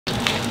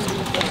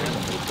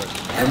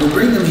And we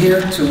bring them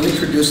here to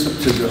introduce them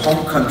to the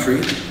home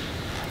country,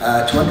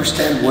 to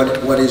understand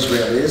what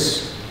Israel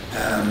is,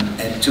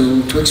 and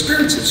to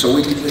experience it.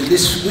 So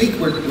this week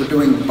we're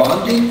doing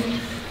bonding,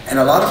 and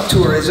a lot of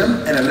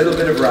tourism, and a little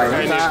bit of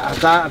riding.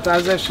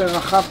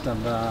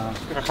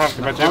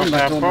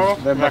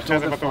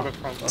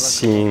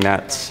 Seeing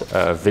that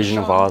vision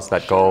of ours,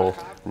 that goal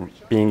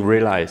being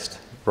realized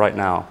right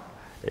now,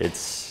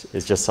 it's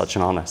just such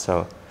an honor.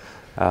 So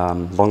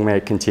long may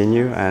it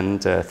continue,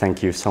 and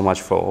thank you so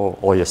much for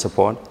all your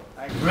support.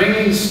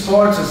 Bringing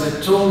sports as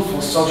a tool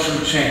for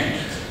social change.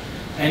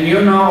 And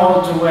you know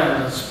all too well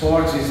that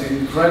sports is an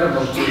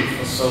incredible tool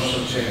for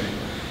social change.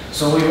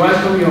 So we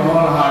welcome you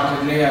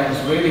wholeheartedly. I was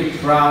really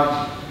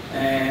proud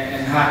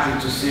and happy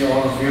to see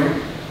all of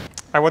you.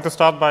 I want to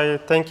start by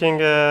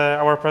thanking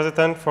our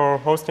president for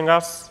hosting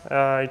us.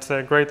 It's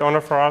a great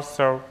honor for us,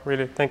 so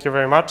really thank you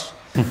very much.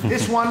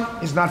 This one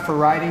is not for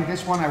riding.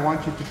 This one I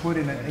want you to put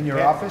in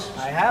your office.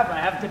 I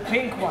have the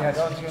pink one. Yes.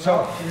 Don't you know?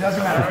 So it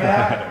doesn't matter. I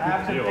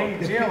have the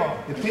pink Giro.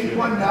 The pink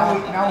one,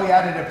 now we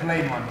added a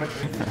plain one. But